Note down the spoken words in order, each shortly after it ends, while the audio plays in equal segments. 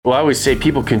Well, I always say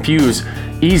people confuse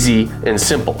easy and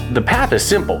simple. The path is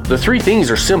simple. The three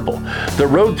things are simple. The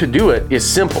road to do it is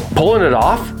simple. Pulling it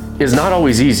off is not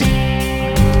always easy.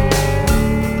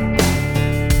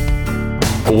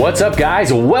 What's up,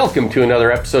 guys? Welcome to another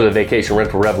episode of the Vacation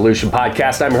Rental Revolution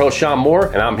podcast. I'm your host, Shawn Moore,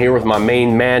 and I'm here with my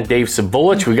main man, Dave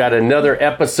Savulich. We got another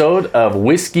episode of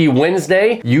Whisky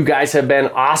Wednesday. You guys have been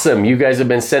awesome. You guys have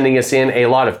been sending us in a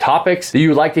lot of topics that you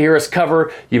would like to hear us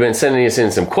cover. You've been sending us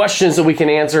in some questions that we can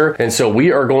answer, and so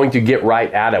we are going to get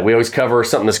right at it. We always cover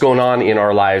something that's going on in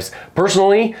our lives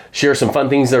personally, share some fun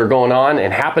things that are going on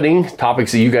and happening,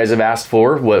 topics that you guys have asked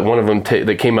for. One of them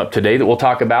that came up today that we'll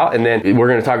talk about, and then we're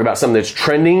going to talk about something that's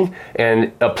trending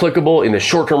and applicable in the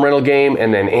short-term rental game,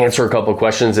 and then answer a couple of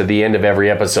questions at the end of every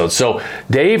episode. So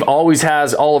Dave always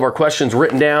has all of our questions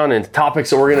written down and topics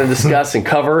that we're going to discuss and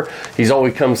cover. He's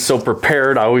always come so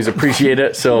prepared. I always appreciate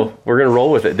it. So we're going to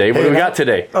roll with it, Dave. What do we got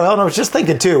today? Well, I was just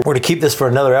thinking too, we're going to keep this for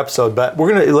another episode, but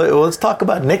let's talk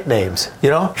about nicknames.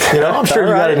 You know, I'm sure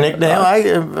you got a nickname.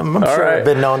 I'm sure I've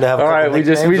been known to have a couple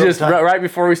nicknames. We just right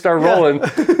before we start rolling,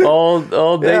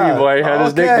 old Davey boy had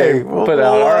his nickname put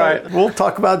out. All right. We'll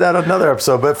talk about that on another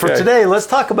episode. But for today, let's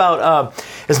talk about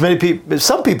as many people.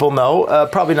 Some people know,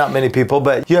 probably not many people,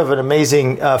 but you have an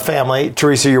amazing family.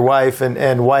 Teresa, your wife,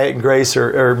 and Wyatt and Grace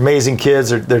are amazing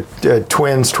kids. They're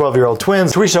twins, 12-year-old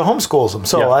twins. Teresa homeschools them.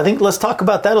 So I think let's talk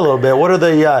about that a little bit. What are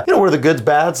the what are the goods,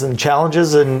 bads, and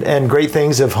challenges and great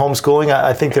things of homeschooling?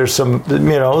 I think there's some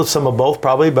some of both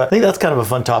probably, but I think that's kind of a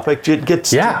fun topic. Get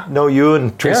to know you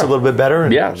and Teresa a little bit better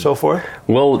and so forth.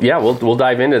 Well, we'll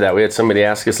dive into that. We had somebody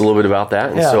ask us a little bit about that.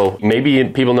 And so maybe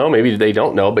people know, maybe they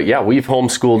don't know, but we've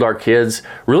homeschooled our kids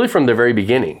really from the very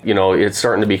beginning. It's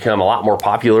starting to become a lot more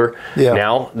popular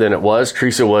now than it was.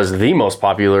 Teresa was the most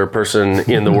popular person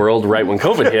in the world right when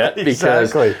COVID hit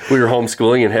because we were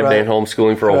homeschooling and had been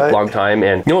homeschooling for a long time.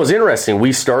 And it was interesting.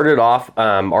 We started off,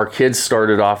 our kids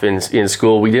started off in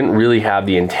school. We didn't really have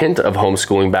the intent of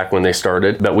homeschooling back when they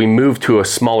started, but we moved to a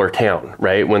smaller town,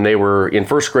 right? When they were in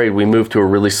first grade, we moved to a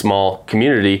really small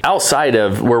community outside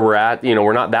of where we're at.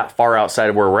 We're not that far outside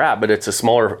of where we're at, but it's a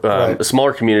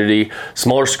smaller community,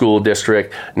 smaller school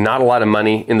district, not a lot of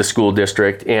money in the school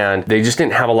district, and they just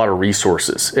didn't have a lot of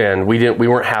resources. And we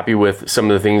weren't happy with some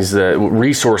of the things that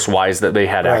resource-wise that they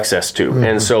had access to. Mm-hmm.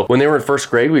 And so when they were in first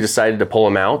grade, we decided to pull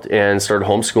them out and started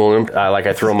homeschooling them.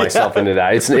 I throw myself into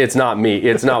that. It's not me.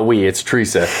 It's not we. It's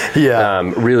Teresa.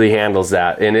 Really handles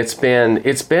that. And it's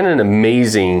been an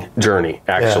amazing journey,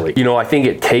 actually. I think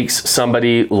it takes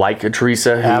somebody like a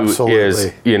Teresa who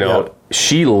is,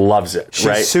 she loves it.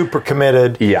 She's super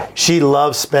committed. Yeah. She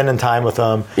loves spending time with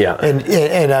them. Yeah.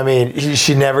 And I mean,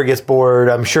 she never gets bored.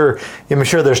 I'm sure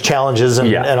there's challenges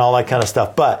and all that kind of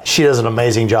stuff, but she does an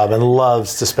amazing job and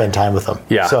loves to spend time with them.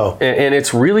 Yeah. So and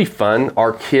it's really fun.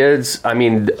 Our kids, I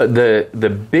mean,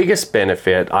 the biggest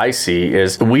benefit I see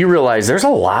is we realize there's a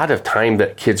lot of time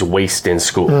that kids waste in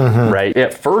school, right?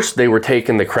 At first, they were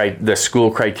taking the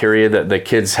school criteria that the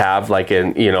kids have, like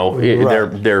in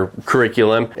their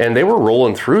curriculum, and they were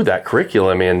rolling through that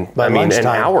curriculum in an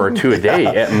hour or two a day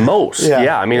at most.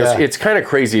 It's kind of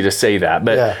crazy to say that,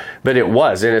 but it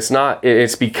was, and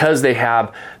it's because they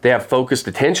have focused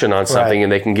attention on something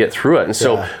and they can get through it. And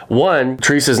so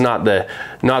Teresa's not the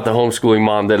homeschooling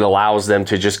mom that allows them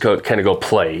to just kind of go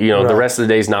play. The rest of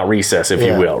the day is not recess, if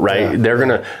you will, right?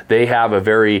 They have a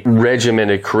very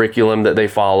regimented curriculum that they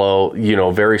follow,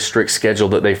 very strict schedule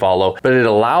that they follow, but it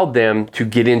allowed them to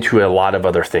get into a lot of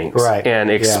other things and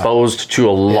exposed to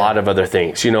a lot of other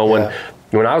things.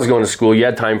 When I was going to school, you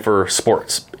had time for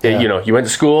sports. You went to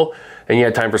school and you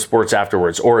had time for sports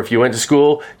afterwards. Or if you went to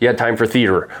school, you had time for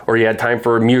theater, or you had time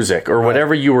for music, or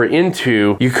whatever you were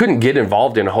into. You couldn't get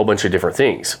involved in a whole bunch of different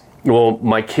things. Well,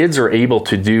 my kids are able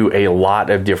to do a lot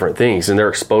of different things, and they're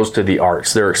exposed to the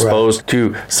arts. They're exposed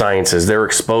to sciences. They're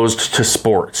exposed to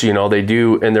sports. They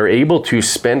do, and they're able to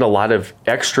spend a lot of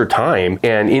extra time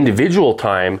and individual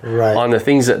time on the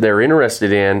things that they're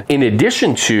interested in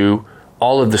addition to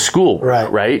all of the school,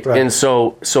 right? And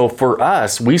so for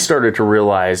us, we started to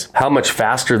realize how much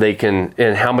faster they can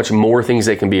and how much more things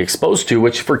they can be exposed to,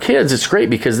 which for kids, it's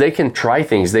great because they can try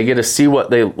things. They get to see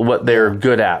what they're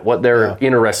good at, what they're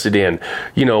interested in,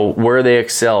 where they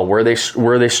excel, where they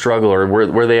struggle, or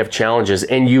where they have challenges.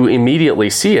 And you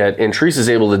immediately see it, and Teresa's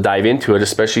able to dive into it,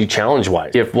 especially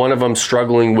challenge-wise. If one of them's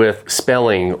struggling with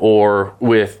spelling or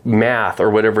with math or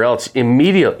whatever else,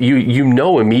 immediately, you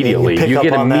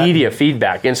get immediate feedback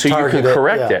feedback, and so you can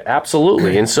correct it.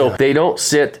 Absolutely. And so they don't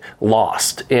sit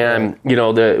lost. And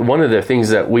one of the things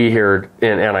that we hear,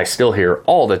 and I still hear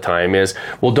all the time, is,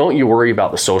 well, don't you worry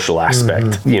about the social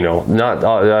aspect. Not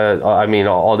I mean,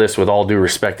 all this with all due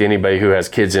respect to anybody who has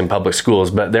kids in public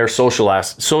schools, but their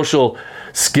social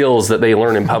skills that they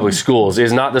learn in public schools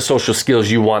is not the social skills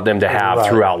you want them to have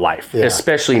throughout life,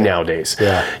 especially nowadays.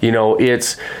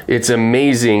 It's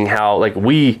amazing how, like,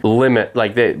 we limit,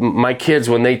 like, my kids,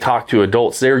 when they talk to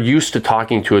adults, they're used to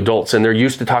talking to adults, and they're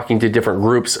used to talking to different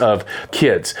groups of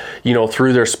kids,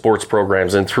 through their sports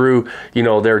programs and through,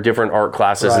 their different art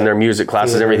classes and their music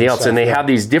classes and everything else. And they have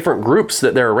these different groups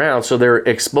that they're around, so they're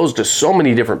exposed to so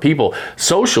many different people.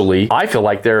 Socially, I feel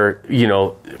like they're,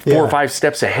 4 or 5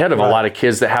 steps ahead of a lot of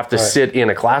kids that have to sit in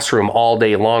a classroom all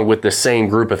day long with the same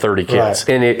group of 30 kids.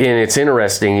 And it's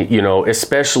interesting,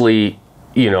 especially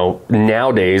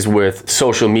nowadays with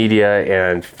social media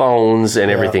and phones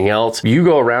and everything else, you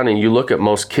go around and you look at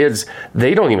most kids,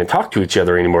 they don't even talk to each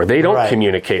other anymore. They don't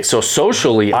communicate. So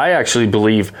socially, I actually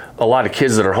believe a lot of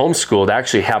kids that are homeschooled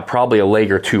actually have probably a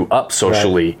leg or two up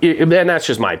socially. And that's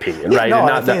just my opinion, right? No,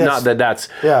 and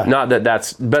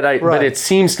but it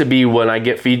seems to be, when I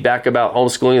get feedback about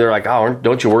homeschooling, they're like, oh,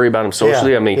 don't you worry about them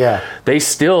socially? I mean, they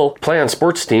still play on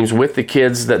sports teams with the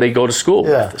kids that they go to school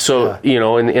with. So,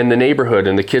 in the neighborhood,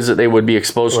 and the kids that they would be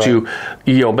exposed to,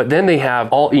 but then they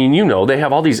have they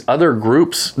have all these other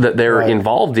groups that they're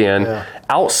involved in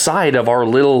outside of our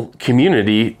little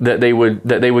community that they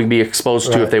would be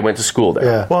exposed to if they went to school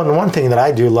there. Well, and the one thing that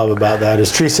I do love about that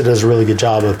is Teresa does a really good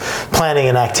job of planning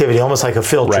an activity, almost like a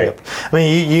field trip. I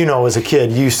mean, as a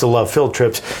kid, you used to love field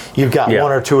trips. You've got 1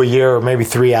 or 2 a year, or maybe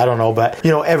 3, I don't know, but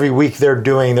every week they're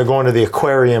going to the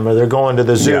aquarium, or they're going to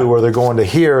the zoo, or they're going to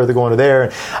here, or they're going to there.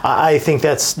 And I think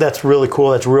that's really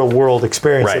cool. That's real world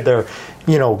experience that they're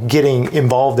getting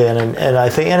involved in, and I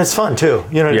think, and it's fun too.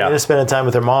 Spending time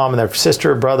with their mom and their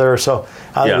sister or brother. So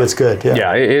I think it's good.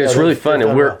 It's really fun,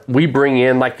 and we bring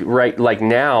in like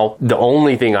now, the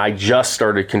only thing I just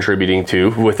started contributing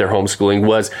to with their homeschooling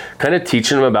was kind of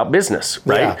teaching them about business,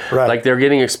 right? Like, they're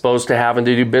getting exposed to having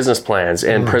to do business plans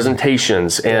and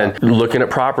presentations and looking at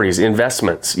properties,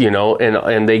 investments,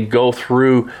 and they go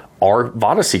through our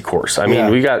Vodacy course. I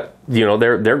mean, we got,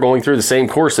 they're going through the same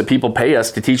course that people pay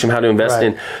us to teach them how to invest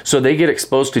in. So they get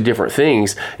exposed to different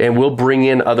things, and we'll bring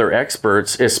in other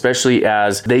experts, especially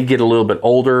as they get a little bit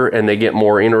older and they get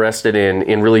more interested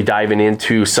in really diving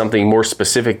into something more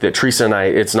specific that Teresa and I,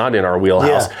 it's not in our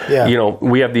wheelhouse.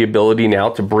 We have the ability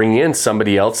now to bring in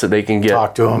somebody else that they can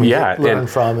talk to them, learn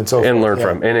from, and so forth. And learn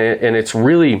from. And it's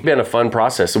really been a fun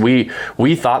process. We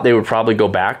thought they would probably go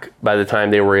back by the time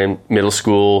they were in middle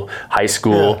school, high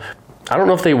school. I don't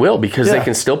know if they will, because they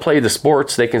can still play the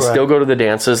sports, they can still go to the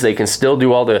dances, they can still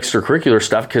do all the extracurricular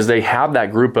stuff, because they have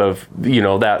that group of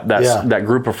that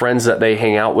group of friends that they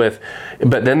hang out with.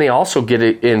 But then they also get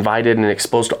invited and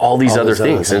exposed to all these other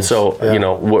things. And so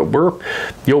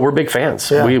we're big fans.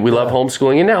 We love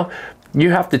homeschooling, and now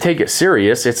you have to take it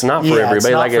serious. It's not for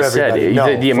everybody. Like I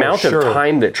said, the amount of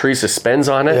time that Teresa spends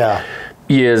on it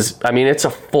is, it's a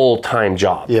full-time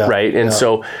job, right? And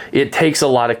so it takes a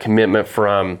lot of commitment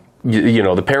from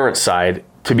the parent side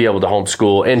to be able to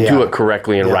homeschool and do it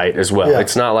correctly and right as well.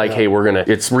 It's not like, hey,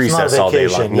 it's recess all day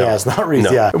long. It's not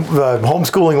recess.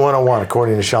 Homeschooling 101,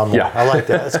 according to Shawn Moore. I like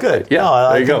that. That's good.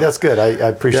 I think that's good. I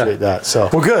appreciate that. So,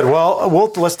 well, good.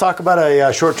 Well, let's talk about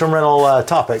a short-term rental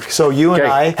topic. So you and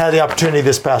I had the opportunity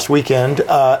this past weekend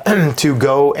to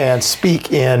go and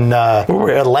speak in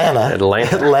Atlanta,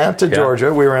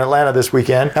 Georgia. We were in Atlanta this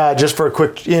weekend just for a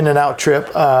quick in and out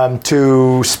trip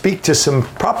to speak to some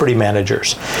property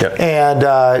managers.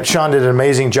 And Shawn did an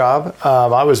amazing job.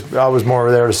 I was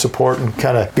more there to support and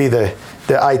kind of be the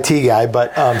IT guy,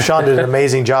 but Shawn did an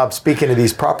amazing job speaking to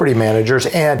these property managers.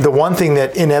 And the one thing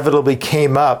that inevitably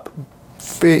came up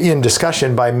in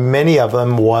discussion by many of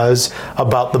them was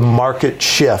about the market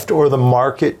shift or the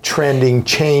market trending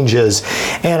changes.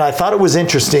 And I thought it was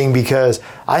interesting because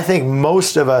I think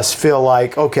most of us feel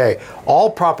like, okay, all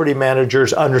property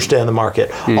managers understand the market.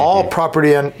 Mm-hmm. All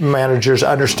property managers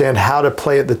understand how to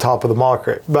play at the top of the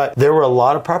market. But there were a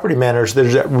lot of property managers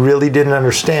that really didn't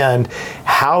understand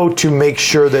how to make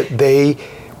sure that they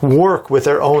work with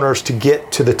their owners to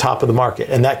get to the top of the market.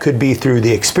 And that could be through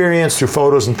the experience, through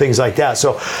photos and things like that.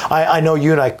 So I know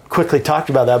you and I quickly talked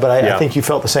about that, but I think you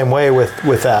felt the same way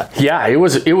with that. Yeah, it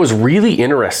was really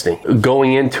interesting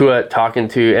going into it, talking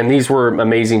to, and these were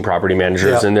amazing property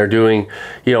managers, and they're doing,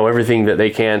 everything that they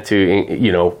can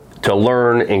to, to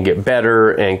learn and get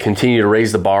better and continue to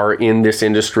raise the bar in this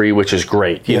industry, which is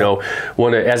great. You know,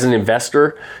 as an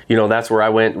investor, you know, that's where I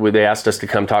went. Where they asked us to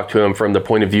come talk to them from the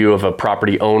point of view of a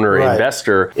property owner,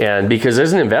 investor. And because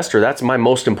as an investor, that's my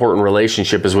most important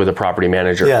relationship is with a property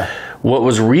manager. What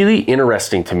was really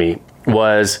interesting to me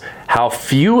was how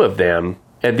few of them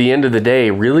at the end of the day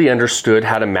really understood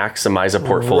how to maximize a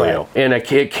portfolio. And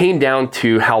it came down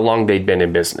to how long they'd been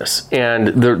in business. And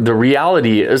the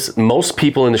reality is most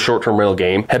people in the short-term rental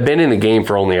game have been in the game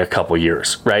for only a couple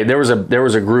years, right? There was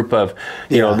a group of,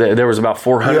 you know, there was about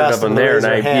 400 of them there.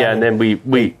 And then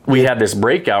we had this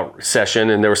breakout session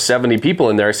and there were 70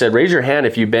 people in there. I said, raise your hand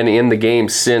if you've been in the game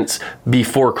since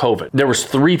before COVID. There was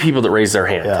 3 people that raised their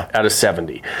hand out of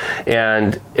 70.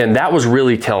 And that was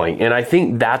really telling. And I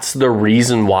think that's the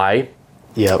reason why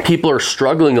people are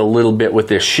struggling a little bit with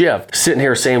this shift, sitting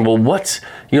here saying, well,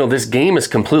 this game has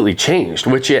completely changed,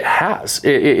 which it has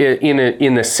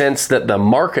in the sense that the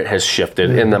market has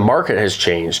shifted and the market has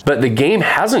changed, but the game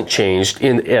hasn't changed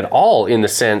at all in the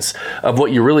sense of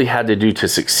what you really had to do to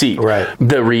succeed.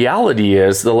 The reality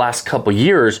is the last couple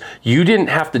years, you didn't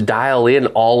have to dial in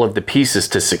all of the pieces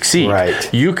to succeed.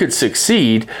 You could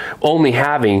succeed only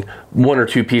having 1 or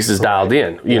 2 pieces dialed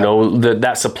in. You know,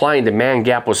 that supply and demand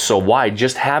gap was so wide,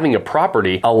 just having a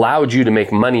property allowed you to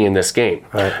make money in this game.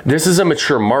 This is a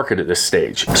mature market at this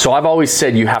stage. So I've always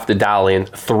said you have to dial in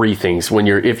 3 things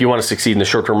if you want to succeed in the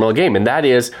short-term rental game. And that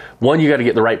is, 1, you got to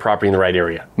get the right property in the right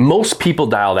area. Most people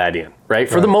dial that in.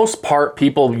 For the most part,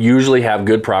 people usually have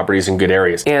good properties in good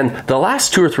areas. And the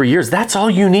last 2 or 3 years, that's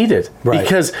all you needed.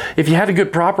 Because if you had a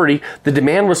good property, the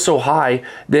demand was so high,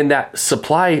 then that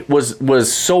supply was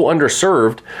so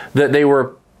underserved that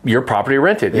your property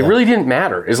rented. It really didn't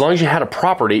matter. As long as you had a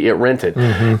property, it rented.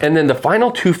 And then the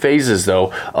final 2 phases,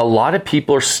 though, a lot of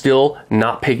people are still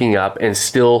not picking up and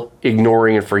still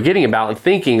ignoring and forgetting about and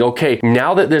thinking, okay,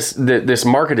 now that this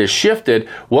market has shifted,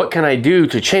 what can I do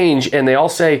to change? And they all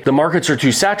say, the markets are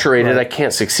too saturated, I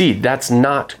can't succeed. That's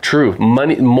not true.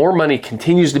 More money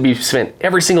continues to be spent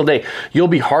every single day. You'll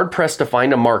be hard-pressed to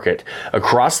find a market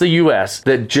across the U.S.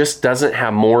 that just doesn't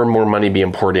have more and more money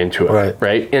being poured into it.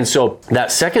 Right? And so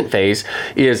that second phase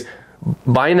is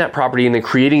buying that property and then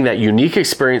creating that unique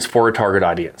experience for a target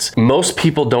audience. Most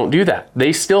people don't do that.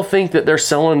 They still think that they're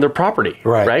selling their property,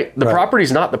 right? The property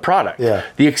is not the product.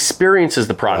 The experience is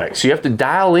the product. So you have to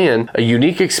dial in a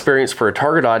unique experience for a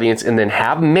target audience and then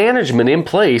have management in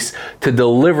place to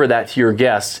deliver that to your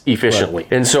guests efficiently.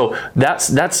 And so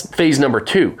that's phase number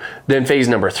 2. Then phase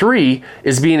number 3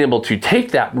 is being able to take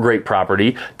that great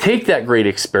property, take that great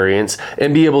experience,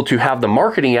 and be able to have the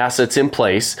marketing assets in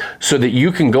place so that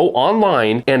you can go online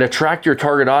and attract your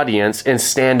target audience and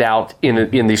stand out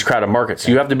in these crowded markets.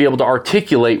 You have to be able to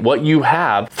articulate what you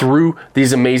have through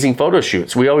these amazing photo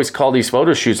shoots. We always call these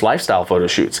photo shoots lifestyle photo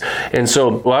shoots. And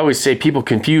so I always say people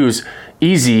confuse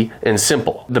easy and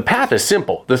simple. The path is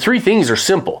simple. The 3 things are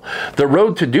simple. The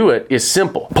road to do it is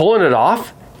simple. Pulling it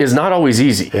off is not always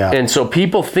easy. And so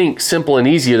people think simple and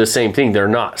easy are the same thing. They're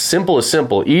not. Simple is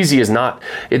simple. Easy is not.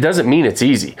 It doesn't mean it's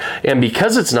easy. And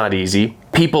because it's not easy,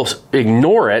 people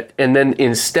ignore it. And then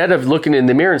instead of looking in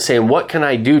the mirror and saying, what can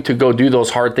I do to go do those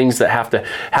hard things that have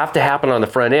to happen on the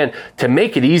front end to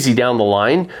make it easy down the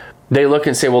line, they look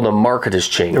and say, well, the market has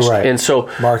changed. And so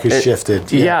market shifted.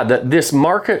 This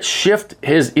market shift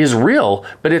is real,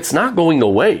 but it's not going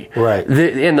away.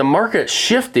 And the market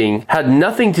shifting had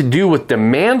nothing to do with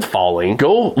demand falling.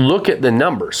 Go look at the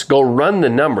numbers. Go run the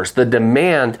numbers. The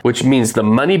demand, which means the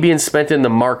money being spent in the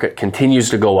market, continues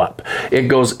to go up. It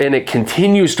goes and it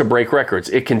continues to break records.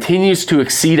 It continues to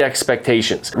exceed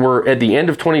expectations. We're at the end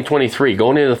of 2023,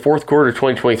 going into the 4th quarter of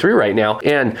 2023 right now,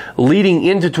 and leading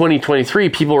into 2023,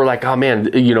 people were like, oh man,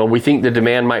 we think the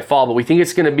demand might fall, but we think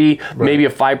it's going to be maybe a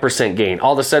 5% gain.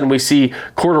 All of a sudden we see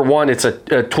quarter 1, it's a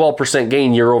 12%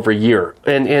 gain year over year.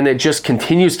 And it just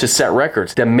continues to set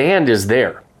records. Demand is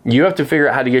there. You have to figure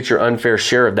out how to get your unfair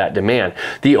share of that demand.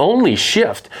 The only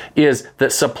shift is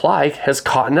that supply has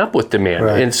caught up with demand.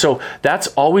 And so that's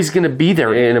always going to be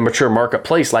there in a mature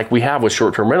marketplace like we have with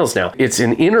short-term rentals now. It's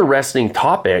an interesting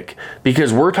topic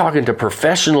because we're talking to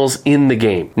professionals in the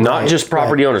game, not just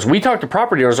property owners. We talk to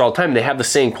property owners all the time. They have the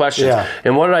same questions.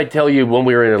 And what did I tell you when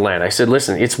we were in Atlanta? I said,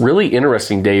 listen, it's really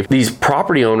interesting, Dave. These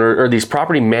property owners or these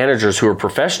property managers who are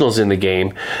professionals in the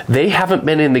game, they haven't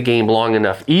been in the game long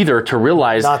enough either to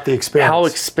realize not the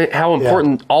experience. How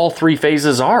important all 3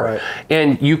 phases are.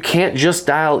 And you can't just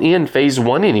dial in phase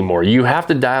 1 anymore. You have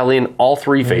to dial in all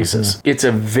 3 phases. It's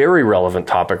a very relevant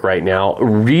topic right now,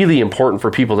 really important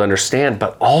for people to understand,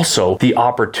 but also the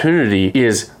opportunity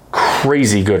is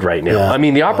crazy good right now. Yeah. I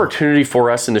mean, the opportunity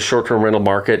for us in the short-term rental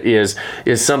market is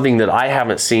something that I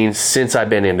haven't seen since I've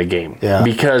been in the game. Yeah.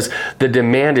 Because the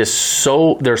demand is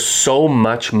there's so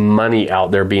much money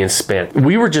out there being spent.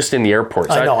 We were just in the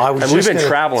airports. I know. And we've been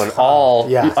traveling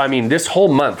I mean, this whole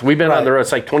month, we've been on the road.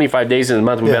 It's like 25 days in a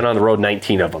month. We've been on the road,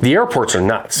 19 of them. The airports are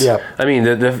nuts. Yep. I mean,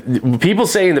 the people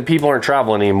saying that people aren't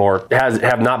traveling anymore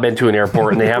have not been to an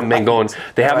airport, and they haven't been going.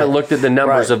 They haven't looked at the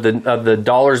numbers of the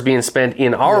dollars being spent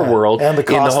in our world, and in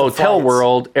the hotel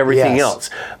world, everything else.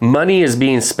 Money is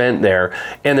being spent there,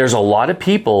 and there's a lot of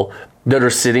people that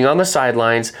are sitting on the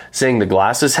sidelines saying the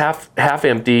glass is half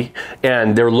empty,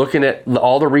 and they're looking at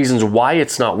all the reasons why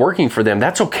it's not working for them.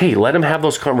 That's okay. Let them have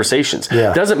those conversations.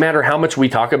 It doesn't matter how much we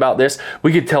talk about this.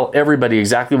 We could tell everybody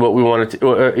exactly what we wanted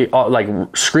to, like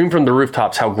scream from the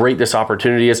rooftops how great this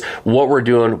opportunity is, what we're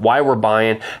doing, why we're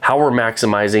buying, how we're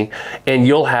maximizing, and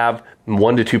you'll have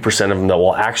 1 to 2% of them that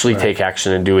will actually take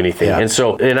action and do anything. And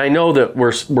so, and I know that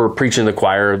we're preaching to the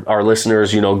choir, our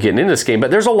listeners, getting into this game, but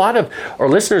there's a lot of our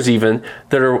listeners even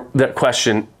that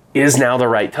question, is now the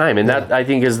right time? And that, I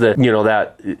think, is that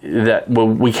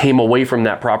when we came away from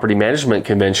that property management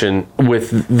convention with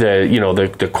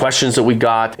the questions that we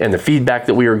got and the feedback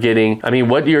that we were getting. I mean,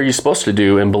 what are you supposed to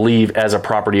do and believe as a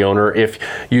property owner if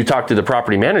you talk to the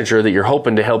property manager that you're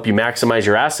hoping to help you maximize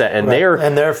your asset, and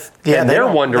they're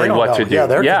wondering what to do? Yeah,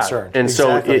 they're concerned. And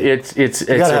so it's you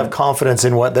got to have confidence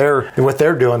in what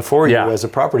they're doing for you as a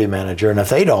property manager. And if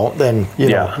they don't, then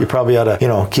you probably ought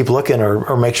to keep looking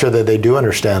or make sure that they do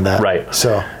understand that. Right.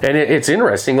 So, and it's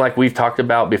interesting, like we've talked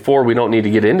about before, we don't need to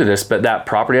get into this, but that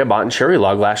property I bought in Cherry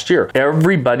Log last year,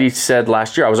 everybody said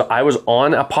last year, I was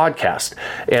on a podcast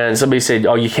and somebody said,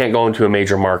 oh, you can't go into a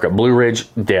major market. Blue Ridge,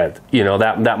 dead.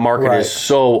 That market is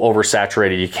so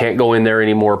oversaturated. You can't go in there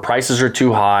anymore. Prices are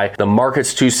too high. The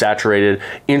market's too saturated.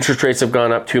 Interest rates have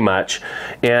gone up too much.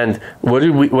 And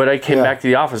what I came back to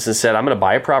the office and said, I'm going to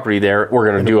buy a property there.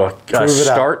 We're going to do a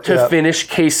start to finish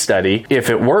case study.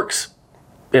 If it works,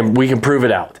 and we can prove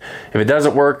it out. If it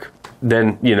doesn't work,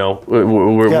 then we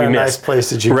missed. Nice place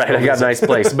that you I got a nice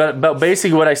place. But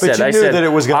basically, what I said, that it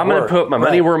was I'm going to put my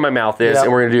money where my mouth is, and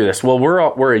we're going to do this. Well, we're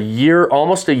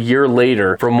almost a year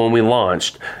later from when we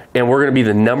launched, and we're going to be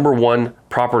the number one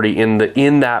property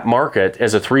in that market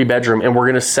as a 3-bedroom, and we're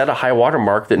going to set a high water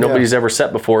mark that nobody's ever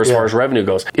set before as far as revenue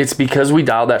goes. It's because we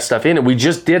dialed that stuff in, and we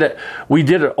just did it. We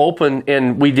did it open,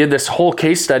 and we did this whole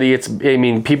case study.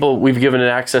 We've given it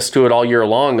access to it all year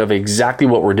long of exactly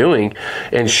what we're doing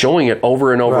and showing it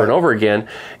over and over and over again.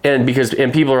 And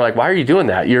people are like, why are you doing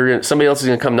that? Somebody else is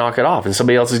going to come knock it off, and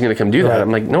somebody else is going to come do that.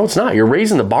 I'm like, no, it's not. You're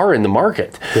raising the bar in the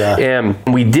market. And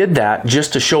we did that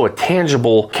just to show a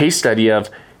tangible case study of,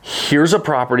 here's a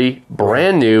property,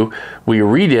 brand new. We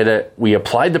redid it. We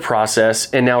applied the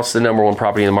process, and now it's the number one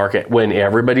property in the market. When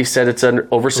everybody said it's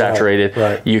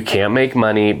oversaturated, you can't make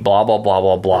money, blah, blah, blah,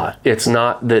 blah, blah. It's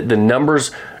not, the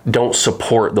numbers don't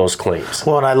support those claims.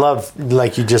 Well, and I love,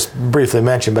 like you just briefly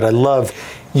mentioned, but I love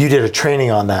you did a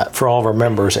training on that for all of our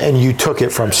members, and you took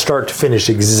it from start to finish,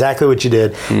 exactly what you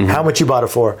did, how much you bought it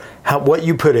for, what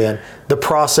you put in, the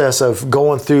process of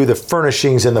going through the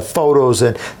furnishings and the photos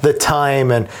and the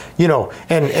time, and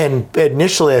and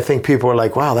initially I think people were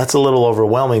like, wow, that's a little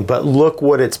overwhelming, but look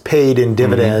what it's paid in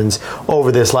dividends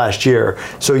over this last year.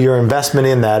 So your investment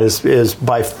in that is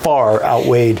by far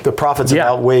outweighed, the profits have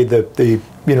outweighed the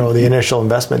initial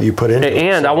investment that you put into it.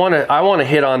 And I want to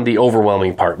hit on the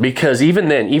overwhelming part, because even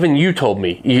then, even you told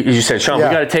me, you said, Shawn, we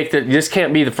got to take this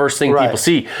can't be the first thing people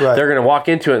see. They're going to walk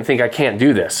into it and think, I can't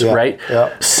do this, right?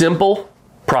 Simple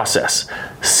process,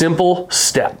 simple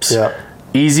steps,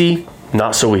 easy,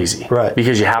 not so easy,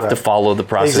 because you have to follow the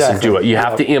process and do it. You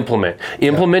have to implement.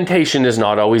 Implementation is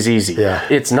not always easy.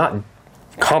 It's not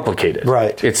complicated.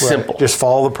 It's simple. Just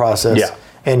follow the process.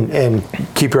 And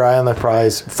keep your eye on the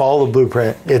prize. Follow the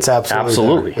blueprint. It's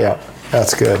absolutely there. Yeah,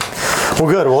 that's good. Well,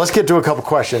 good. Well, let's get to a couple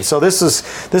questions. So this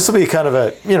will be kind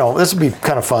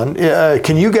of fun.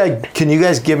 Can you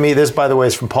guys give me this? By the way,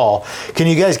 is from Paul. Can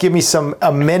you guys give me some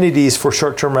amenities for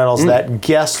short-term rentals that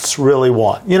guests really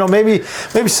want? Maybe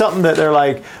something that they're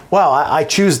like, wow, I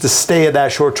choose to stay at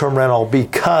that short-term rental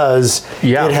because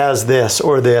it has this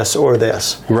or this or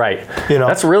this. Right.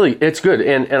 That's really, it's good.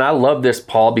 And I love this,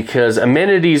 Paul, because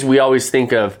amenities we always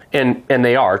think of, and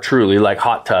they are truly like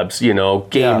hot tubs,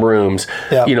 game rooms,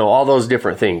 all those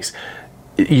different things.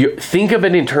 You think of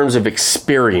it in terms of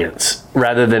experience.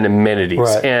 rather than amenities.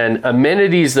 Right. And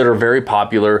amenities that are very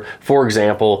popular, for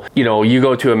example, you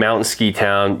go to a mountain ski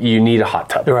town, you need a hot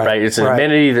tub, right? It's an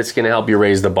amenity that's going to help you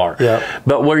raise the bar. Yeah.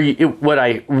 But what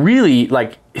I really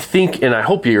think, and I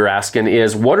hope you're asking,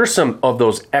 is what are some of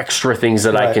those extra things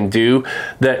that I can do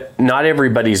that not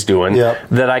everybody's doing,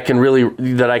 that I can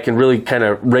really kind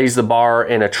of raise the bar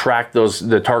and attract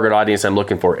the target audience I'm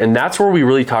looking for. And that's where we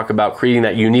really talk about creating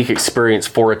that unique experience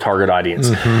for a target audience.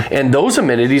 And those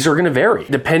amenities are going to vary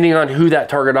depending on who that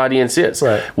target audience is.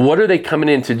 Right. What are they coming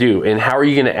in to do, and how are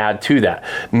you going to add to that?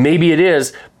 Maybe it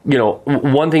is,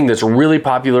 one thing that's really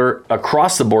popular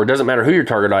across the board, doesn't matter who your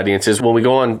target audience is, when we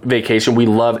go on vacation, we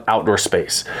love outdoor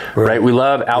space, right? We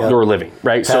love outdoor living,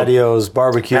 right? Patios,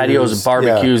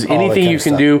 barbecues, anything you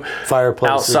can do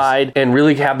fireplaces outside and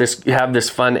really have this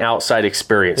fun outside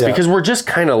experience, because we're just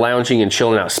kind of lounging and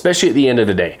chilling out, especially at the end of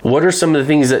the day. What are some of the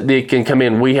things that they can come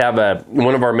in? We have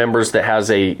one of our members that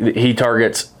he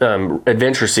targets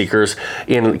adventure seekers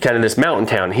in kind of this mountain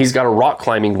town. He's got a rock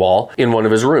climbing wall in one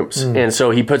of his rooms. And so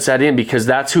he puts that in because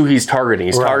that's who he's targeting.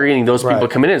 He's targeting those people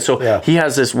coming in. So he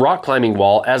has this rock climbing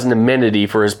wall as an amenity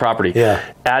for his property.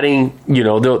 Adding,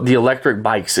 the electric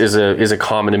bikes is a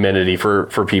common amenity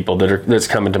for people that's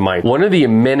coming to mind. One of the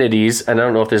amenities, and I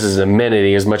don't know if this is an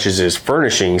amenity as much as it is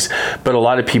furnishings, but a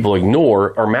lot of people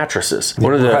ignore are mattresses.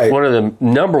 One of the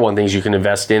number one things you can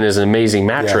invest in is an amazing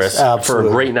mattress for a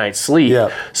great night's sleep,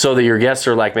 so that your guests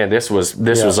are like, man, this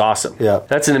was awesome.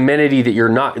 That's an amenity that you're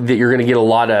going to get a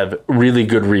lot of really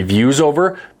good reviews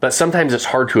over, but sometimes it's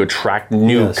hard to attract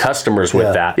new customers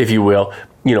with that, if you will.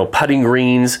 Putting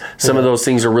greens, some of those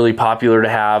things are really popular to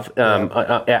have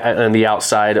on the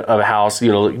outside of a house,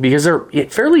 because they're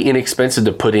fairly inexpensive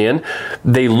to put in.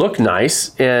 They look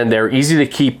nice and they're easy to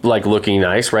keep looking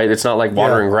nice, right? It's not like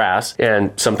watering grass,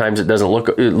 and sometimes it doesn't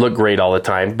look great all the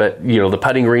time, but the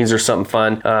putting greens are something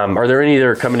fun. Are there any that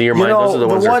are coming to your mind? Those are the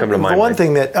ones that are coming to mind. The one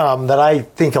thing that I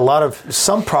think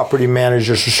some property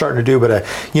managers are starting to do, but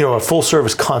a full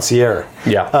service concierge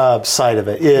side of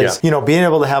it is, being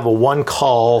able to have a one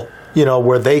call,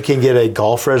 where they can get a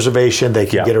golf reservation, they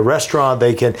can get a restaurant,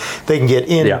 they can get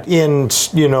in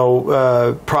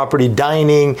property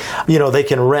dining, they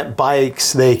can rent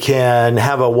bikes, they can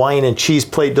have a wine and cheese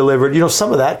plate delivered,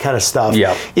 some of that kind of stuff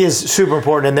is super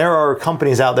important. And there are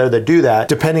companies out there that do that.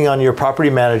 Depending on your property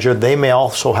manager, they may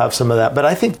also have some of that. But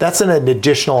I think that's an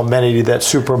additional amenity that's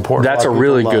super important. That's a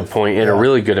really good point, and a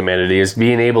really good amenity is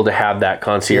being able to have that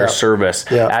concierge service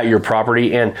at your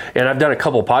property. And I've done a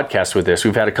couple podcasts with this.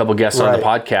 We've had a couple guests on the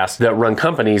podcast that run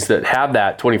companies that have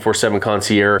that 24/7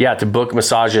 concierge, to book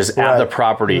massages at the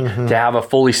property, to have a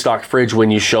fully stocked fridge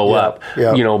when you show up,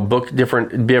 book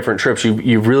different trips.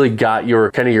 You've really got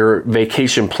your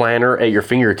vacation planner at your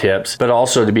fingertips, but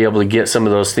also to be able to get some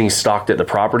of those things stocked at the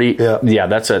property.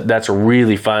 That's a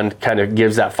really fun, kind of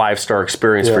gives that 5-star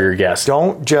experience for your guests.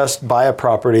 Don't just buy a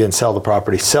property and sell the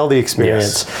property. Sell the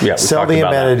experience. Sell the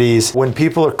amenities. When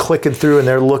people are clicking through and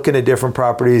they're looking at different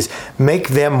properties, make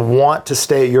them want to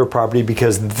stay at your property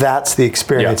because that's the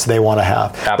experience they want to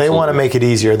have. Absolutely. They want to make it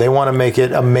easier. They want to make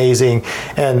it amazing,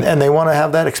 and they want to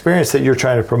have that experience that you're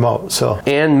trying to promote.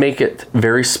 And make it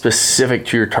very specific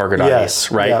to your target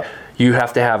audience, right? Yep. You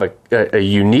have to have a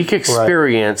unique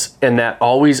experience, and I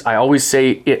always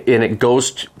say it, and it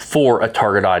goes for a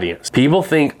target audience. People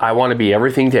think I want to be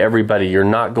everything to everybody. You're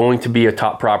not going to be a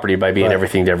top property by being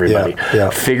everything to everybody.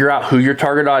 Figure out who your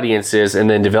target audience is, and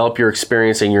then develop your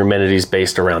experience and your amenities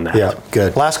based around that. Yeah,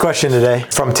 good. Last question today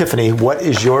from Tiffany. What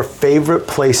is your favorite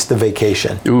place to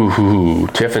vacation? Ooh,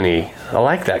 Tiffany. I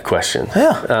like that question.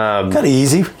 Yeah, kind of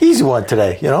easy one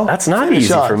today. That's not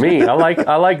easy for me. I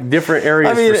like different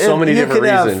areas for so many different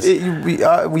reasons.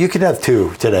 You can have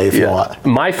two today if you want.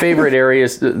 My favorite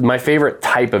areas, my favorite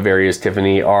type of areas,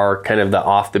 Tiffany, are kind of the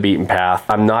off the beaten path.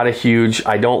 I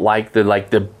don't like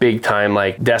the big time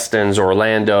Destin's,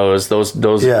 Orlando's,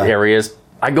 those areas.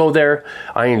 I go there.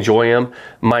 I enjoy them.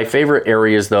 My favorite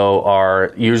areas, though,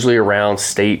 are usually around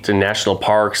state and national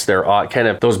parks. They're kind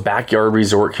of those backyard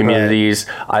resort communities.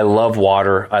 I love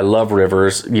water. I love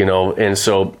rivers, and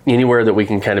so anywhere that we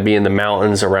can kind of be in the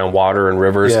mountains around water and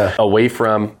rivers, away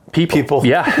from people.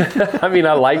 Yeah. I mean,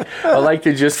 I like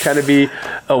to just kind of be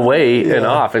away and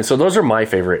off. And so those are my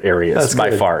favorite areas by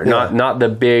far, not the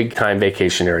big time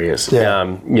vacation areas.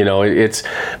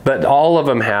 But all of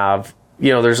them have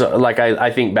there's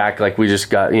I think back, like we just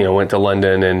got, went to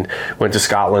London and went to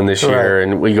Scotland this year,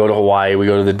 and we go to Hawaii, we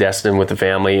go to the Destin with the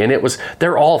family, and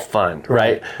they're all fun,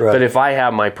 right? But if I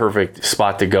have my perfect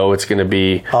spot to go, it's going to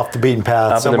be off the beaten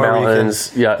path, up in the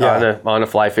mountains, on a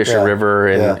fly fishing river,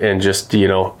 and just,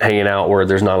 hanging out where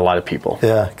there's not a lot of people.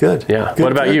 Yeah, good. Yeah. Good,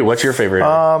 what about you? What's your favorite?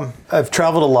 I've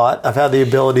traveled a lot. I've had the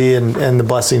ability and the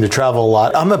blessing to travel a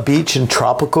lot. I'm a beach and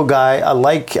tropical guy. I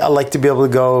like to be able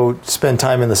to go spend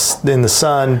time in the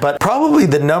sun, but probably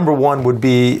the number one would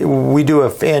be, we do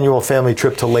an annual family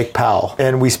trip to Lake Powell,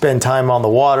 and we spend time on the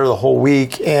water the whole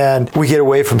week, and we get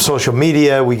away from social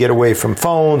media, we get away from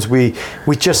phones, we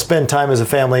just spend time as a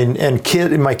family,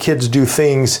 and my kids do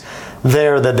things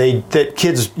there that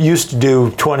kids used to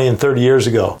do 20 and 30 years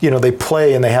ago. They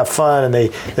play and they have fun, and they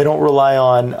don't rely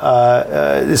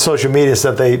on social media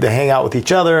stuff. They hang out with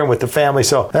each other and with the family.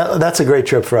 So that's a great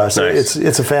trip for us. Nice.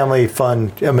 It's a family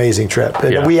fun, amazing trip.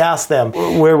 And we ask them,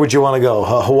 where would you want to go?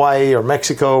 Hawaii or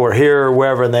Mexico or here or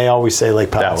wherever, and they always say Lake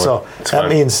Powell. So that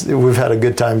means we've had a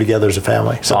good time together as a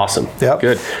family. So, awesome. Yep.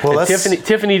 Good. Well,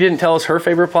 Tiffany didn't tell us her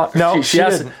favorite plot. No, she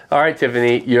didn't. All right,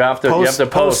 Tiffany, you have to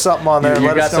post something on there.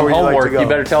 You got some homework. You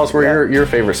better tell us where your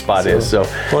favorite spot is. So,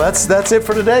 well, that's it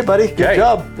for today, buddy. Good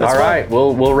job. All right,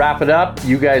 we'll wrap it up.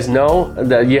 You guys know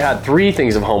that you had 3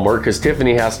 things of homework, because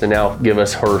Tiffany has to now give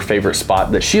us her favorite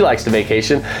spot that she likes to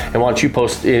vacation. And why don't you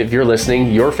post, if you're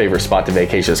listening, your favorite spot to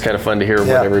vacation? It's kind of fun to hear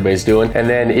what everybody's doing. And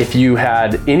then if you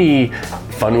had any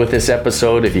fun with this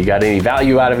episode, if you got any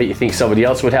value out of it, you think somebody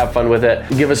else would have fun with it,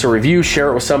 give us a review, share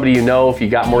it with somebody you know. If you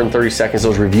got more than 30 seconds,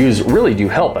 those reviews really do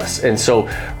help us. And so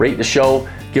rate the show,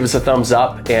 give us a thumbs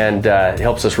up, and it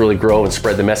helps us really grow and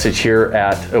spread the message here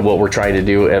at what we're trying to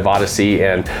do at Odyssey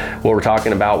and what we're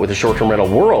talking about with the short-term rental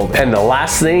world. And the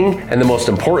last thing, and the most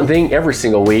important thing every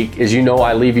single week, is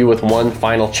I leave you with one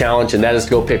final challenge, and that is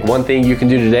to go pick one thing you can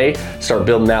do today, start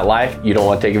building that life you don't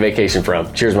want to take a vacation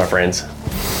from. Cheers, my friends.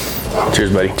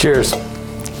 Cheers, buddy. Cheers.